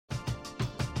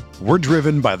We're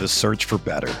driven by the search for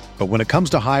better. But when it comes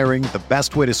to hiring, the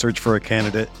best way to search for a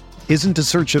candidate isn't to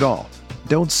search at all.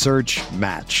 Don't search,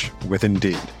 match with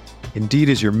Indeed. Indeed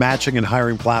is your matching and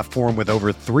hiring platform with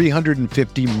over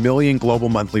 350 million global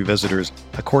monthly visitors,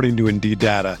 according to Indeed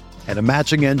data, and a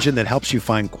matching engine that helps you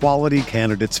find quality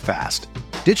candidates fast.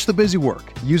 Ditch the busy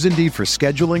work. Use Indeed for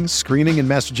scheduling, screening, and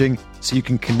messaging so you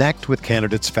can connect with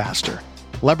candidates faster.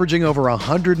 Leveraging over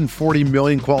 140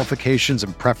 million qualifications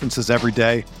and preferences every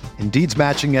day, Indeed's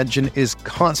matching engine is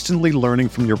constantly learning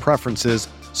from your preferences,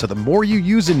 so the more you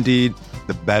use Indeed,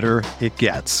 the better it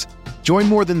gets. Join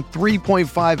more than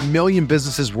 3.5 million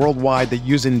businesses worldwide that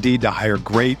use Indeed to hire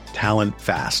great talent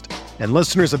fast. And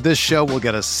listeners of this show will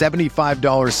get a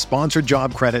 $75 sponsored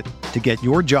job credit to get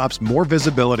your jobs more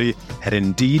visibility at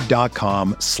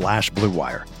Indeed.com/Blue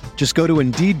Wire. Just go to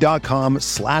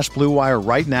Indeed.com/Blue Wire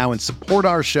right now and support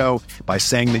our show by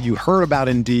saying that you heard about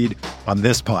Indeed on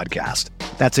this podcast.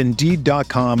 That's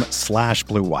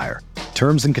Indeed.com/Blue Wire.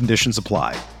 Terms and conditions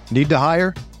apply. Need to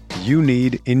hire? You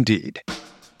need Indeed.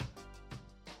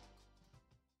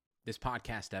 This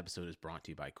podcast episode is brought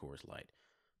to you by Coors Light.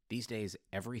 These days,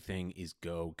 everything is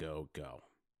go, go, go.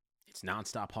 It's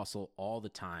nonstop hustle all the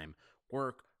time.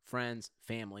 Work, friends,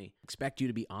 family, expect you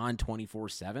to be on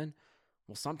 24/7.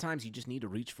 Well, sometimes you just need to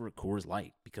reach for a Coors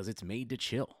Light because it's made to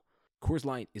chill. Coors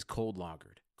Light is cold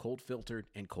lagered, cold filtered,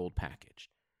 and cold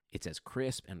packaged. It's as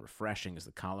crisp and refreshing as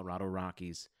the Colorado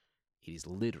Rockies. It is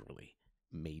literally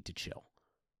made to chill.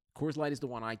 Coors Light is the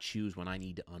one I choose when I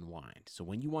need to unwind. So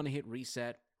when you want to hit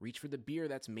reset, reach for the beer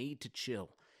that's made to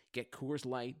chill. Get Coors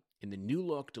Light in the new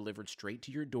look delivered straight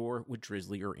to your door with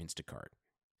Drizzly or Instacart.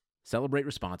 Celebrate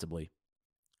responsibly.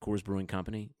 Coors Brewing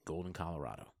Company, Golden,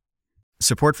 Colorado.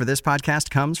 Support for this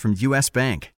podcast comes from U.S.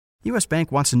 Bank. U.S.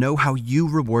 Bank wants to know how you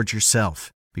reward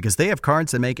yourself because they have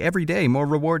cards that make every day more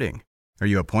rewarding. Are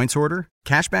you a points hoarder,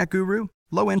 cashback guru,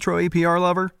 low intro APR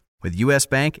lover? With U.S.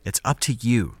 Bank, it's up to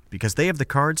you because they have the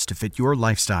cards to fit your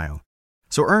lifestyle.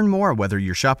 So earn more whether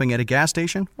you're shopping at a gas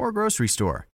station or a grocery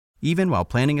store, even while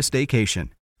planning a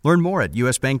staycation. Learn more at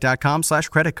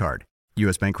usbank.com/credit card.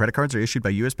 U.S. Bank credit cards are issued by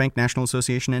U.S. Bank National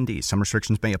Association ND. Some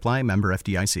restrictions may apply. Member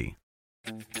FDIC.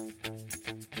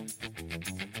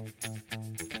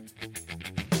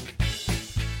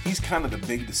 He's kind of the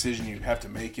big decision you have to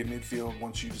make in midfield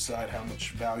once you decide how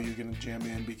much value you're going to jam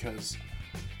in because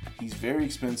he's very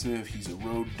expensive. He's a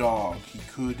road dog. He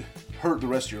could hurt the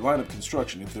rest of your lineup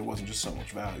construction if there wasn't just so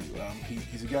much value.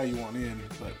 He's a guy you want in,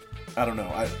 but I don't know.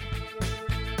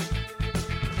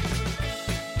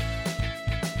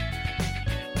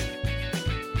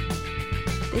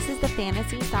 This is the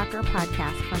Fantasy Soccer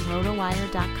Podcast from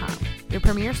RotoWire.com, your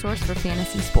premier source for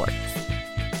fantasy sports.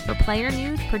 For player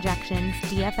news, projections,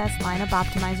 DFS lineup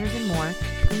optimizers, and more,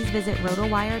 please visit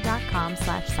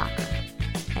RotoWire.com/soccer.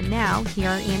 And now, here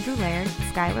are Andrew Laird,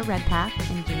 Skylar Redpath,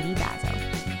 and JD Bazo.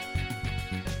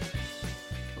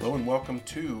 Hello and welcome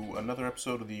to another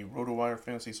episode of the RotoWire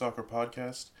Fantasy Soccer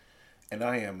Podcast. And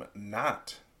I am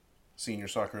not Senior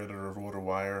Soccer Editor of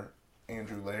RotoWire,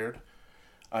 Andrew Laird.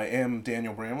 I am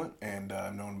Daniel Bramlett, and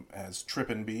I'm known as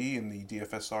Trippin' B in the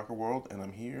DFS soccer world, and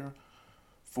I'm here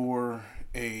for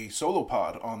a solo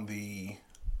pod on the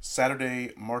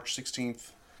Saturday, March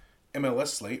 16th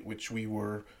MLS slate, which we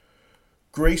were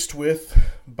graced with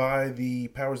by the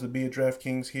powers that be at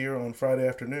DraftKings here on Friday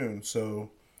afternoon.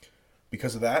 So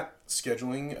because of that,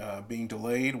 scheduling being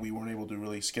delayed, we weren't able to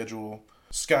really schedule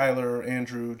Skylar,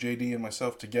 Andrew, JD, and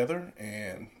myself together,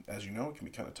 and as you know, it can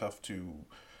be kind of tough to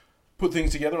put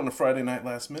things together on a Friday night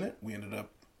last minute. We ended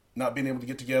up not being able to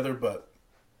get together, but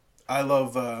I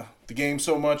love the game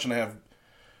so much, and I have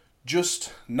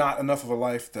just not enough of a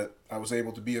life that I was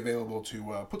able to be available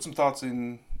to put some thoughts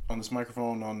in on this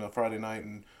microphone on a Friday night,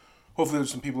 and hopefully there's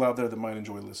some people out there that might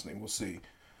enjoy listening. We'll see.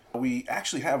 We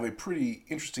actually have a pretty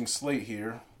interesting slate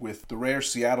here with the rare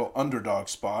Seattle underdog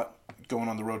spot going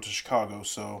on the road to Chicago,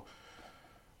 so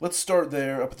let's start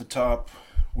there up at the top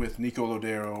with Nico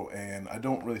Lodeiro, and I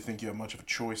don't really think you have much of a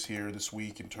choice here this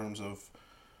week in terms of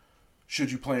should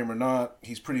you play him or not.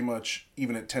 He's pretty much,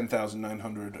 even at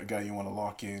 10,900, a guy you want to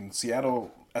lock in.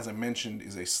 Seattle, as I mentioned,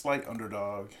 is a slight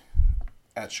underdog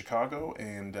at Chicago,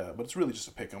 and but it's really just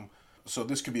a pick 'em. So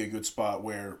this could be a good spot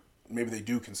where maybe they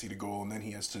do concede a goal, and then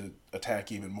he has to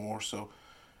attack even more. So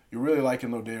you're really liking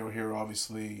Lodeiro here,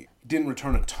 obviously. Didn't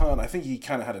return a ton. I think he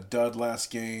kind of had a dud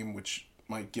last game, which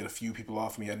might get a few people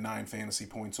off him. He had 9 fantasy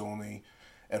points only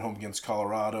at home against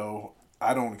Colorado.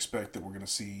 I don't expect that we're going to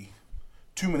see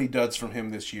too many duds from him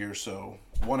this year, so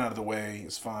one out of the way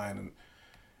is fine.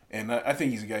 And I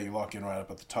think he's a guy you lock in right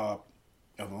up at the top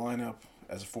of the lineup.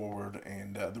 as a forward,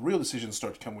 and the real decisions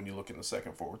start to come when you look in the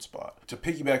second forward spot. To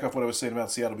piggyback off what I was saying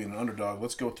about Seattle being an underdog,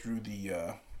 let's go through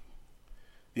the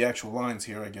actual lines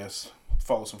here, I guess.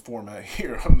 Follow some format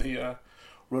here on the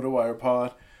RotoWire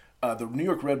pod. The New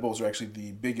York Red Bulls are actually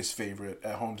the biggest favorite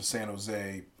at home to San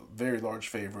Jose. Very large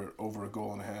favorite, over 1.5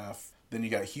 goals. Then you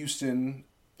got Houston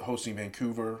hosting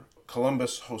Vancouver,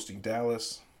 Columbus hosting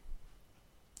Dallas,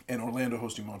 and Orlando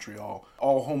hosting Montreal.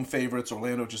 All home favorites.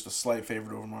 Orlando just a slight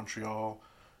favorite over Montreal.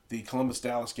 The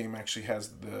Columbus-Dallas game actually has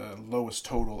the lowest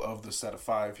total of the set of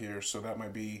 5 here, so that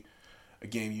might be a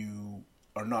game you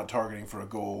are not targeting for a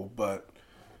goal, but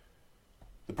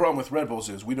the problem with Red Bulls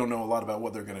is we don't know a lot about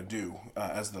what they're going to do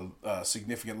as the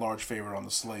significant large favorite on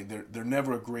the slate. They're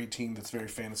never a great team that's very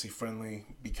fantasy friendly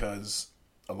because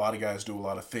a lot of guys do a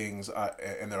lot of things,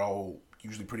 and they're all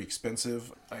usually pretty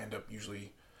expensive. I end up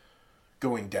usually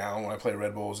going down when I play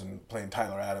Red Bulls and playing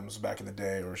Tyler Adams back in the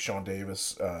day or Sean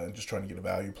Davis and just trying to get a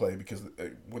value play because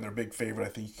when they're a big favorite, I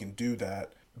think you can do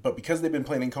that. But because they've been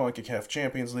playing in CONCACAF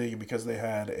Champions League and because they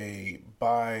had a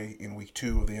bye in week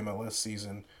 2 of the MLS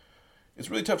season, it's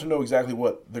really tough to know exactly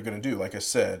what they're going to do. Like I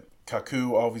said,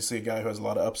 Kaku, obviously a guy who has a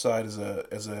lot of upside as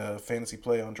a fantasy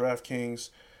play on DraftKings,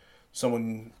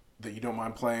 someone that you don't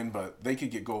mind playing, but they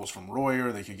could get goals from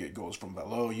Royer, they could get goals from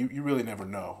Velo. You really never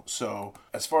know. So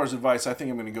as far as advice, I think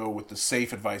I'm going to go with the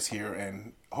safe advice here,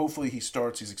 and hopefully he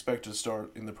starts. He's expected to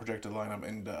start in the projected lineup,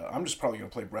 and I'm just probably going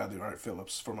to play Bradley Wright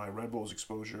Phillips for my Red Bulls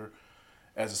exposure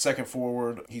as a second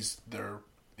forward. They're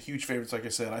huge favorites, like I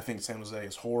said. I think San Jose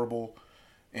is horrible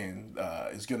and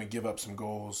is going to give up some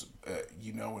goals.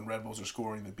 When Red Bulls are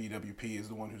scoring, the BWP is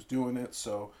the one who's doing it.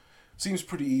 So seems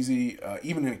pretty easy.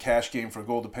 Even in a cash game for a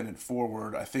goal-dependent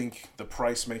forward, I think the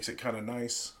price makes it kind of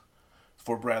nice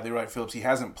for Bradley Wright Phillips. He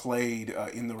hasn't played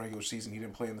in the regular season. He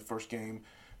didn't play in the first game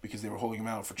because they were holding him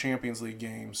out for Champions League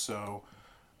games. So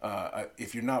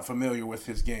if you're not familiar with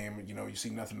his game, you see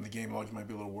nothing in the game log, you might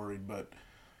be a little worried, but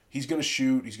he's going to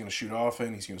shoot. He's going to shoot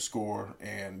often. He's going to score,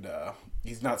 and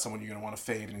he's not someone you're going to want to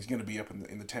fade. And he's going to be up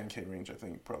in the 10K range, I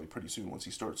think, probably pretty soon once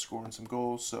he starts scoring some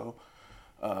goals. So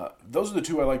those are the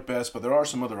 2 I like best. But there are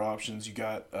some other options. You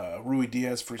got Rui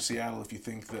Diaz for Seattle if you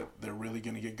think that they're really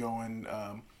going to get going.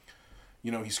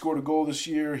 He scored a goal this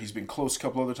year. He's been close a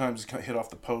couple other times. He's hit off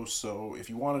the post. So if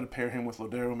you wanted to pair him with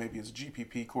Lodero, maybe as a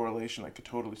GPP correlation, I could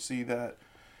totally see that.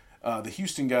 The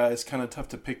Houston guys, kind of tough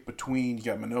to pick between. You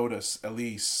got Manotas,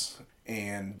 Elise,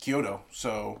 and Kyoto.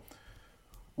 So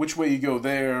which way you go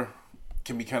there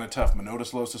can be kind of tough.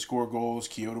 Manotas loves to score goals.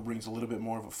 Kyoto brings a little bit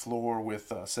more of a floor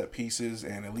with set pieces,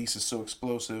 and Elise is so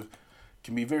explosive.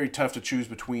 Can be very tough to choose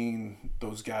between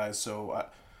those guys. So I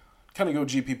kind of go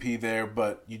GPP there,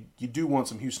 but you do want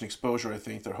some Houston exposure, I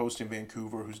think. They're hosting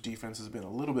Vancouver, whose defense has been a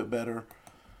little bit better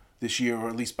this year, or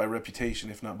at least by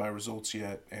reputation, if not by results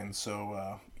yet. And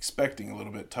so expecting a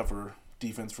little bit tougher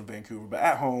defense from Vancouver. But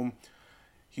at home,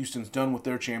 Houston's done with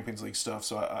their Champions League stuff,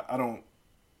 so I don't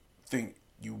think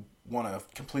you want to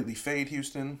completely fade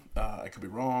Houston. I could be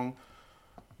wrong,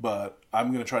 but I'm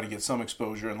going to try to get some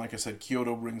exposure. And like I said,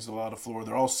 Kyoto brings a lot of floor.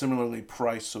 They're all similarly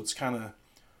priced, so it's kind of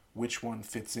which one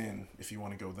fits in if you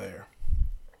want to go there.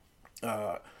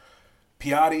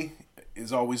 Piatti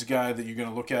is always a guy that you're going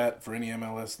to look at for any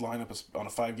MLS lineup on a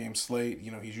 5-game slate.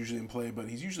 He's usually in play, but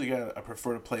he's usually a guy I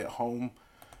prefer to play at home.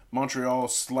 Montreal,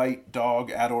 slight dog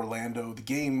at Orlando. The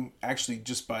game actually,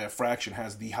 just by a fraction,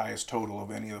 has the highest total of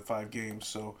any of the 5 games.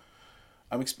 So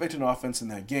I'm expecting offense in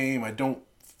that game. I don't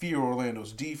fear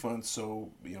Orlando's defense,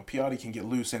 so Piatti can get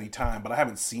loose anytime, but I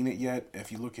haven't seen it yet.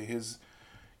 If you look at his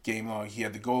game log, he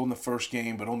had the goal in the first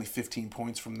game, but only 15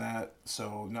 points from that,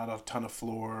 so not a ton of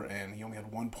floor, and he only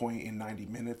had 1 point in 90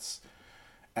 minutes.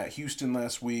 At Houston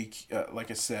last week, like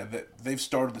I said, that they've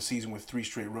started the season with 3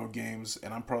 straight road games,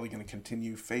 and I'm probably going to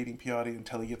continue fading Piatti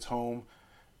until he gets home,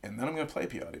 and then I'm going to play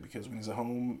Piatti because when he's at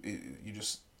home,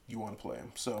 you want to play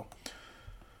him. So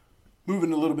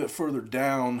moving a little bit further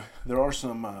down, there are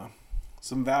some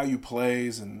value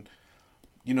plays, and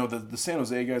the San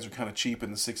Jose guys are kind of cheap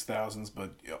in the 6,000s,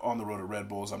 but on the road at Red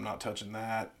Bulls, I'm not touching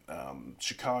that.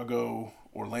 Chicago,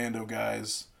 Orlando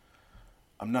guys,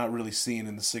 I'm not really seeing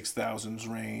in the 6,000s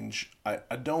range. I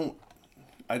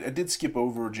did skip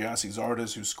over Giassi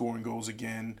Zardes, who's scoring goals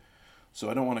again, so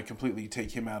I don't want to completely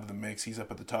take him out of the mix. He's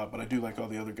up at the top, but I do like all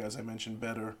the other guys I mentioned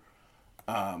better.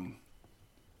 On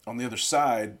the other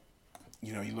side,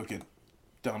 you look at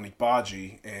Dominic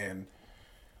Badji, and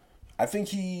I think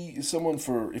he is someone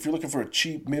if you're looking for a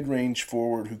cheap mid-range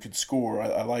forward who could score,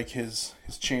 I like his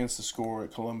chance to score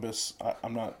at Columbus.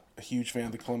 I'm not a huge fan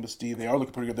of the Columbus D. They are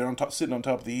looking pretty good. They're sitting on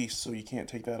top of the East, so you can't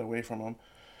take that away from them.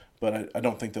 but I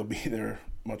don't think they'll be there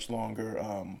much longer.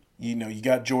 You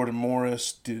got Jordan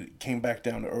Morris, came back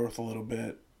down to earth a little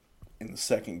bit in the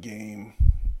second game,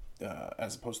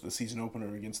 as opposed to the season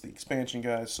opener against the expansion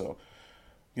guys. So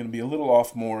going to be a little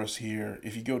off Morris here.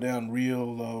 If you go down real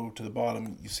low to the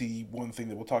bottom, you see one thing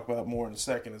that we'll talk about more in a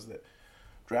second is that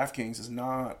DraftKings is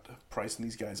not pricing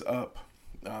these guys up.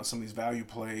 Some of these value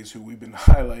plays who we've been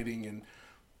highlighting, and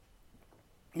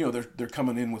they're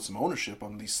coming in with some ownership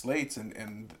on these slates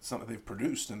and something they've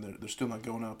produced, and they're still not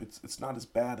going up. It's not as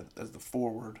bad as the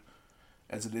forward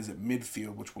as it is at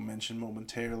midfield, which we'll mention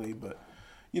momentarily. But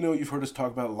you've heard us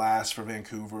talk about Lass for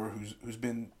Vancouver, who's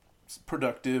been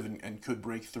productive and could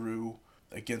break through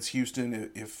against Houston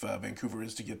if Vancouver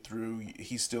is to get through.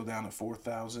 He's still down at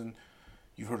 4,000.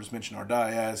 You've heard us mention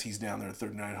Ardiaz. He's down there at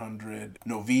 3,900.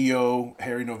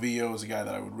 Harry Novillo is a guy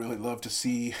that I would really love to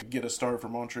see get a start for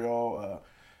Montreal.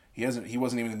 He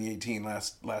wasn't even in the 18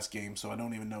 last game, so I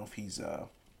don't even know if he's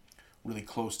really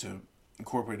close to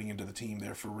incorporating into the team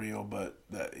there for real. But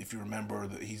if you remember,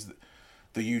 that he's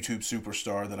the YouTube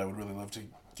superstar that I would really love to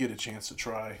get a chance to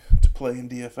try to play in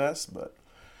DFS, but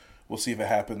we'll see if it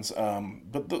happens.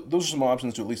 But those are some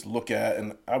options to at least look at,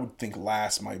 and I would think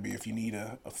Lass might be if you need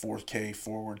a 4K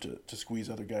forward to squeeze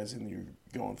other guys in that you're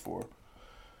going for.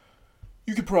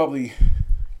 You could probably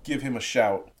give him a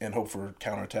shout and hope for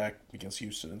counterattack against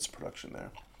Houston and some production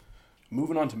there.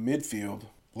 Moving on to midfield,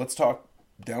 let's talk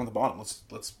down at the bottom.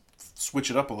 Let's switch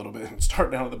it up a little bit and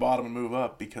start down at the bottom and move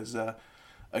up because,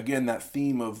 again, that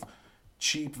theme of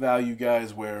cheap value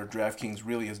guys where DraftKings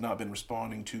really has not been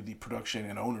responding to the production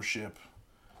and ownership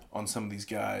on some of these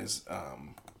guys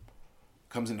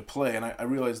comes into play. And I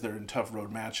realize they're in tough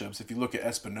road matchups. If you look at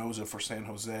Espinoza for San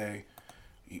Jose,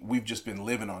 we've just been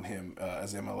living on him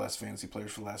as MLS fantasy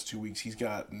players for the last 2 weeks. He's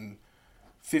gotten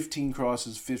 15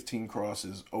 crosses,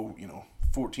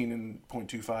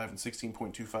 14.25 and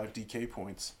 16.25 DK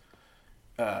points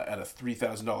at a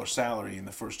 $3,000 salary in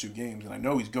the first 2 games. And I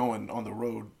know he's going on the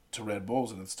road to Red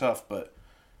Bulls, and it's tough, but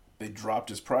they dropped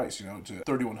his price, to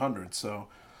 $3,100. So,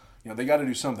 they got to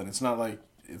do something.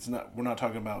 We're not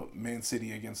talking about Man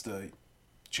City against a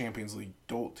Champions League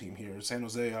dolt team here. San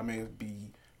Jose, I may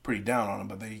be pretty down on them,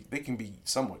 but they can be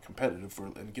somewhat competitive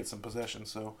and get some possession.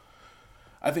 So,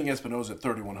 I think Espinoza at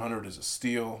 $3,100 is a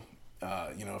steal.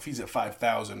 If he's at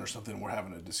 5,000 or something, we're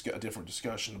having a different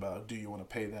discussion about do you want to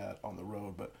pay that on the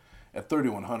road. But at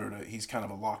 $3,100, he's kind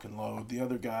of a lock and load. The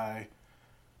other guy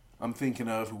I'm thinking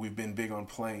of who we've been big on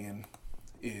playing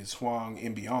is Hwang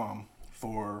In-beom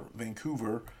for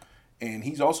Vancouver, and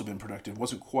he's also been productive.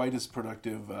 Wasn't quite as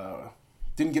productive.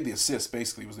 Didn't get the assist,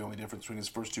 basically, was the only difference between his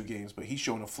first 2 games, but he's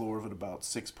shown a floor of at about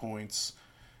 6 points,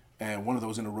 and one of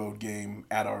those in a road game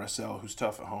at RSL, who's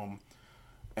tough at home.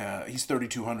 He's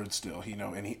 3,200 still,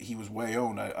 and he was way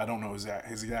owned. I don't know his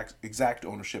exact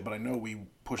ownership, but I know we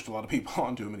pushed a lot of people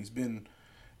onto him, and he's been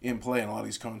in play in a lot of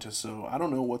these contests. So I don't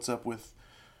know what's up with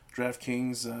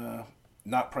DraftKings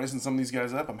not pricing some of these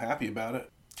guys up. I'm happy about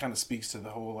it. Kind of speaks to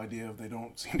the whole idea of they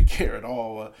don't seem to care at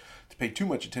all to pay too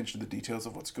much attention to the details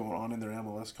of what's going on in their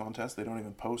MLS contest. They don't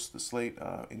even post the slate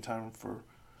in time for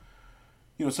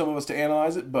some of us to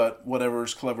analyze it, but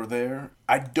whatever's clever there.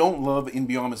 I don't love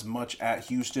In-beom as much at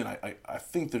Houston. I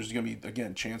think there's going to be,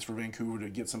 again, chance for Vancouver to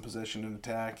get some possession and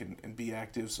attack and be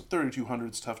active. So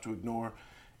 3,200 is tough to ignore.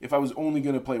 If I was only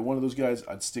going to play one of those guys,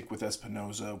 I'd stick with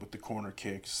Espinoza with the corner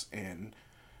kicks and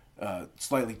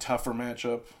slightly tougher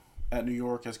matchup at New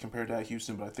York as compared to at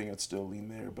Houston, but I think I'd still lean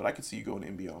there. But I could see you going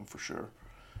In-beom for sure.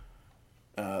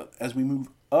 As we move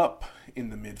up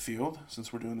in the midfield,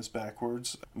 since we're doing this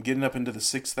backwards, I'm getting up into the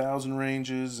 6,000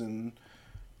 ranges, and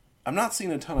I'm not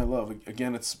seeing a ton I love.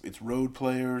 Again, it's road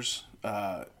players.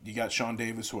 You got Sean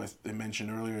Davis, who I mentioned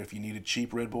earlier, if you needed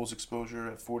cheap Red Bulls exposure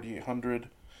at 4,800.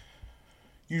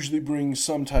 Usually brings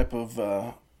some type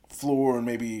of floor and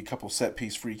maybe a couple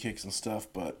set-piece free kicks and stuff,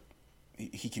 but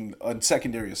he can, on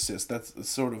secondary assist,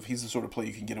 he's the sort of play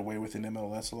you can get away with in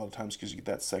MLS a lot of times because you get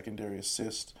that secondary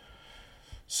assist.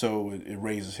 So it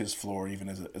raises his floor even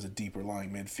as a deeper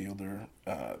lying midfielder.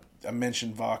 I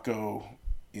mentioned Vako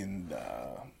in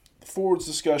the forwards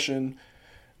discussion.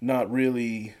 Not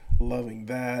really loving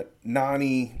that.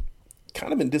 Nani,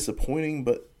 kind of been disappointing,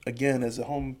 but again, as a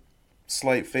home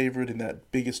slight favorite in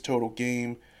that biggest total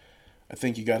game, I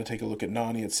think you got to take a look at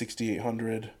Nani at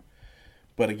 6,800.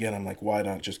 But again, I'm like, why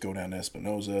not just go down to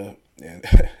Espinoza and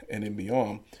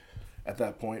In-beom at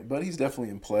that point? But he's definitely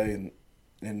in play,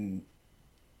 and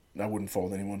I wouldn't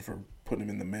fault anyone for putting him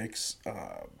in the mix.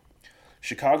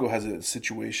 Chicago has a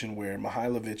situation where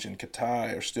Mihailovic and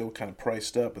Katai are still kind of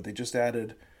priced up, but they just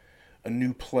added a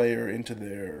new player into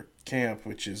their camp,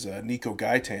 which is Nico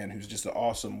Gaitan, who's just an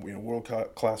awesome,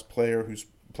 world-class player who's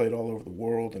played all over the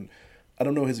world. And I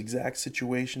don't know his exact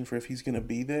situation for if he's going to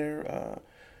be there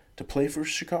to play for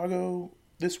Chicago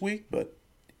this week, but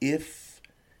if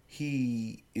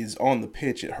he is on the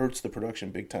pitch, it hurts the production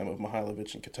big time of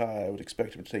Mihailovic and Katai. I would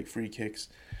expect him to take free kicks.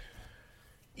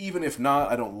 Even if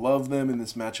not, I don't love them in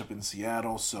this matchup in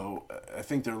Seattle, so I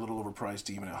think they're a little overpriced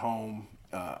even at home.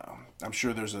 I'm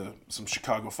sure there's some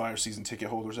Chicago Fire season ticket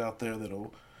holders out there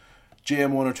that'll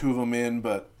jam one or two of them in,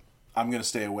 but I'm going to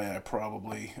stay away.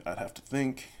 I'd have to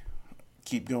think.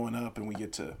 Keep going up, and we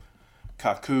get to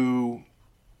Kaku.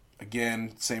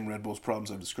 Again, same Red Bulls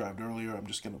problems I've described earlier. I'm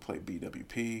just going to play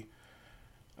BWP.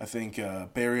 I think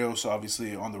Barrios,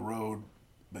 obviously, on the road,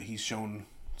 but he's shown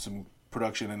some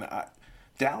production. And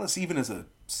Dallas, even as a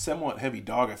somewhat heavy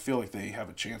dog, I feel like they have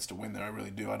a chance to win there. I really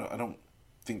do. I don't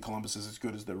think Columbus is as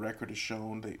good as their record has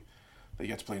shown. They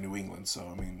get to play New England, so,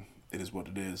 I mean, it is what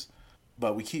it is.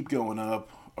 But we keep going up.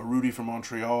 Urruti from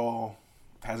Montreal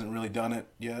hasn't really done it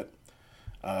yet.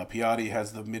 Piatti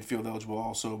has the midfield eligible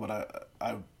also, but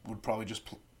I would probably just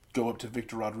go up to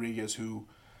Victor Rodriguez, who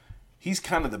he's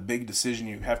kind of the big decision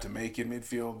you have to make in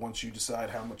midfield once you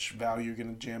decide how much value you're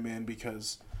going to jam in,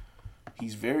 because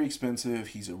he's very expensive.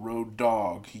 He's a road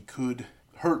dog. He could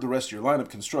hurt the rest of your lineup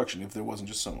construction if there wasn't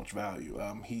just so much value.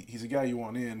 He's a guy you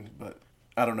want in, but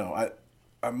I don't know.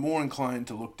 I'm more inclined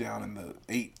to look down in the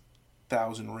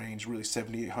 8,000 range, really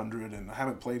 7,800, and I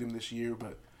haven't played him this year,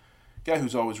 but guy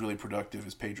who's always really productive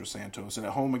is Pedro Santos. And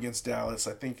at home against Dallas,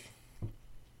 I think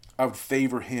I would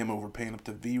favor him over paying up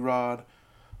to V-Rod,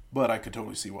 but I could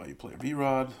totally see why you play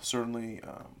V-Rod, certainly.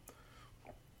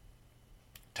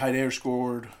 Taider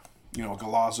scored,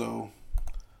 Galazzo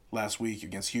last week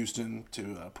against Houston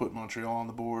to put Montreal on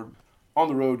the board. On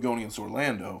the road going against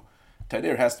Orlando,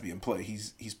 Taider has to be in play.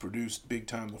 He's produced big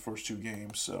time the first two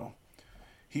games, so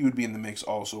he would be in the mix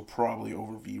also, probably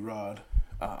over V-Rod.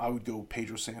 I would go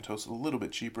Pedro Santos a little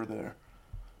bit cheaper there,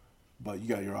 but you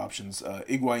got your options.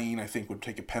 Higuain, I think, would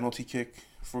take a penalty kick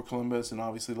for Columbus and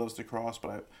obviously loves to cross,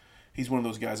 but he's one of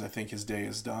those guys I think his day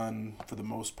is done for the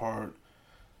most part.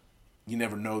 You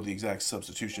never know the exact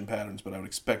substitution patterns, but I would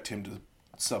expect him to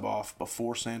sub off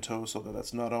before Santos, although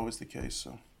that's not always the case,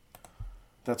 so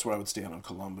that's where I would stand on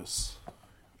Columbus.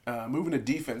 Moving to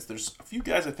defense, there's a few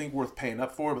guys I think worth paying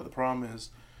up for, but the problem is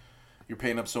you're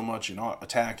paying up so much in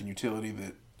attack and utility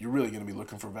that you're really going to be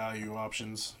looking for value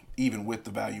options, even with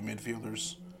the value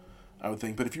midfielders, I would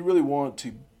think. But if you really want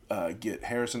to get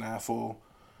Harrison Affle,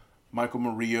 Michael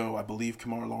Murillo, I believe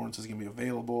Kemar Lawrence is going to be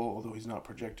available, although he's not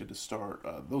projected to start.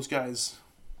 Those guys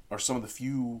are some of the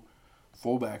few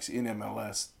fullbacks in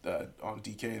MLS on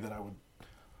DK that I would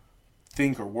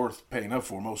think are worth paying up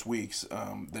for most weeks.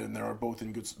 Then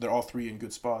they're all three in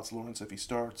good spots. Lawrence, if he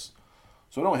starts,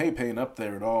 so I don't hate paying up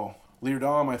there at all.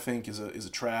 Leerdam, I think, is a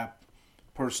trap.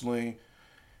 Personally,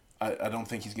 I don't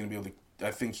think he's going to be able to. I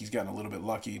think he's gotten a little bit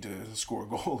lucky to score a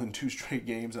goal in 2 straight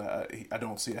games. I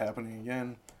don't see it happening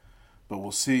again, but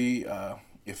we'll see.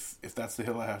 If that's the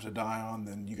hill I have to die on,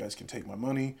 then you guys can take my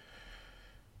money.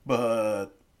 But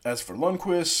as for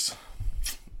Lundqvist,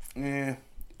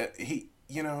 he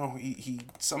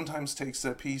sometimes takes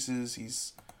set pieces.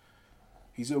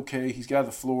 He's okay. He's got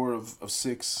the floor of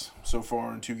 6 so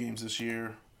far in 2 games this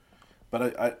year.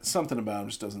 But something about him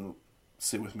just doesn't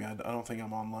sit with me. I don't think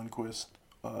I'm on Lundqvist,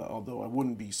 although I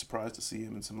wouldn't be surprised to see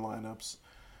him in some lineups.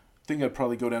 I think I'd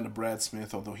probably go down to Brad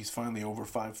Smith, although he's finally over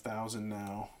 5,000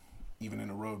 now, even in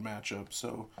a road matchup.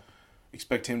 So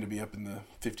expect him to be up in the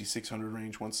 5,600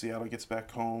 range once Seattle gets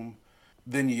back home.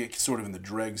 Then you get sort of in the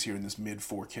dregs here in this mid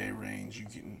 4K range. You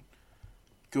can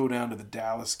go down to the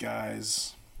Dallas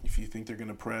guys if you think they're going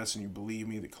to press and you believe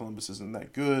me that Columbus isn't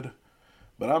that good.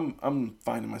 But I'm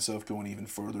finding myself going even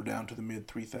further down to the mid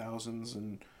 3,000s.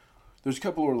 And there's a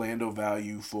couple Orlando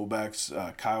value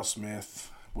fullbacks. Kyle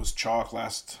Smith was chalk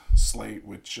last slate,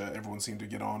 which everyone seemed to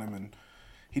get on him. And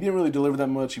he didn't really deliver that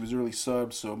much. He was early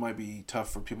subbed, so it might be tough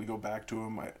for people to go back to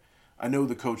him. I know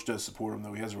the coach does support him,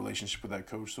 though. He has a relationship with that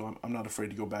coach, so I'm not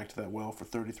afraid to go back to that well for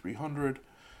 3,300.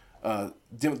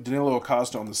 Danilo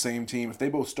Acosta on the same team. If they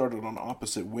both started on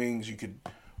opposite wings, you could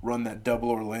run that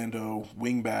double Orlando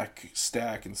wingback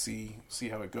stack and see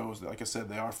how it goes. Like I said,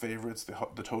 they are favorites.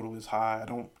 The total is high. I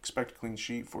don't expect a clean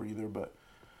sheet for either, but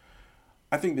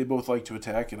I think they both like to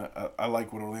attack, and I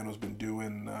like what Orlando's been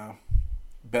doing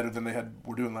better than they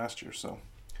were doing last year. So,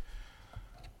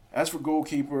 as for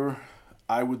goalkeeper,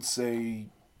 I would say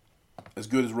as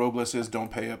good as Robles is, don't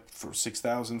pay up for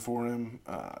 6,000 for him.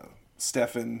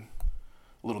 Stefan,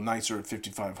 a little nicer at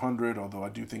 5,500, although I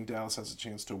do think Dallas has a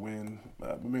chance to win.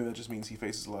 But maybe that just means he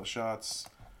faces a lot of shots.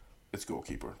 It's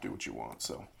goalkeeper. Do what you want.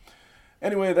 So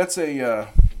anyway, that's a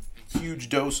huge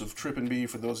dose of Trip and B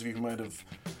for those of you who might have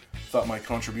thought my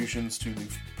contributions to the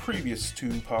previous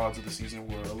 2 pods of the season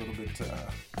were a little bit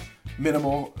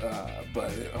minimal,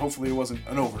 but hopefully it wasn't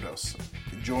an overdose.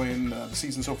 Enjoying the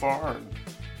season so far, and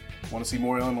want to see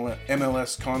more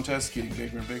MLS contests getting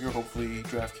bigger and bigger. Hopefully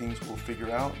DraftKings will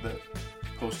figure out that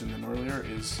posting them earlier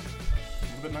is a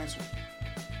little bit nicer.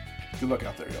 Good luck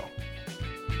out there, y'all.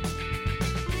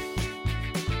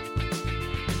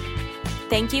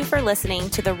 Thank you for listening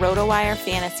to the RotoWire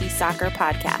Fantasy Soccer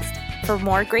Podcast. For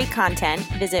more great content,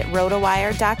 visit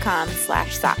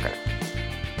rotowire.com/soccer.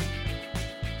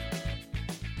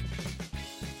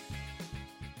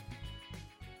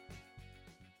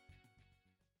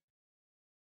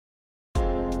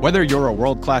 Whether you're a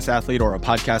world-class athlete or a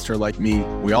podcaster like me,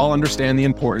 we all understand the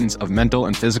importance of mental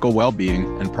and physical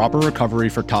well-being and proper recovery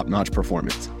for top-notch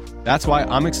performance. That's why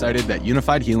I'm excited that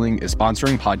Unified Healing is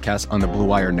sponsoring podcasts on the Blue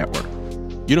Wire Network.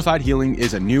 Unified Healing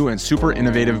is a new and super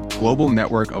innovative global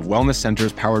network of wellness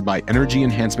centers powered by Energy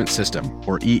Enhancement System,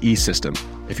 or EE System.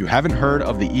 If you haven't heard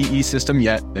of the EE System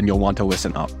yet, then you'll want to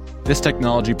listen up. This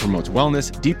technology promotes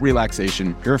wellness, deep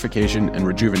relaxation, purification, and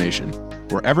rejuvenation.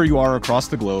 Wherever you are across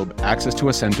the globe, access to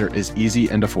a center is easy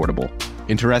and affordable.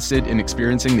 Interested in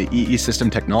experiencing the EE System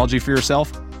technology for yourself?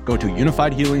 Go to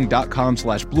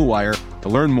unifiedhealing.com/bluewire to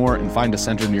learn more and find a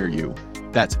center near you.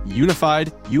 That's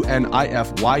unified,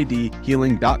 UNIFYD,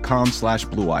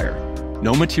 healing.com/bluewire.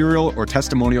 No material or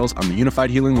testimonials on the Unified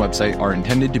Healing website are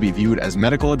intended to be viewed as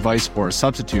medical advice or a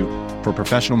substitute for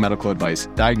professional medical advice,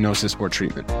 diagnosis, or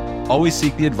treatment. Always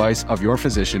seek the advice of your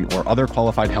physician or other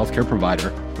qualified healthcare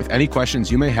provider with any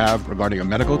questions you may have regarding a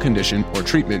medical condition or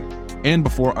treatment and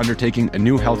before undertaking a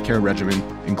new healthcare regimen,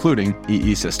 including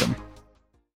EE System.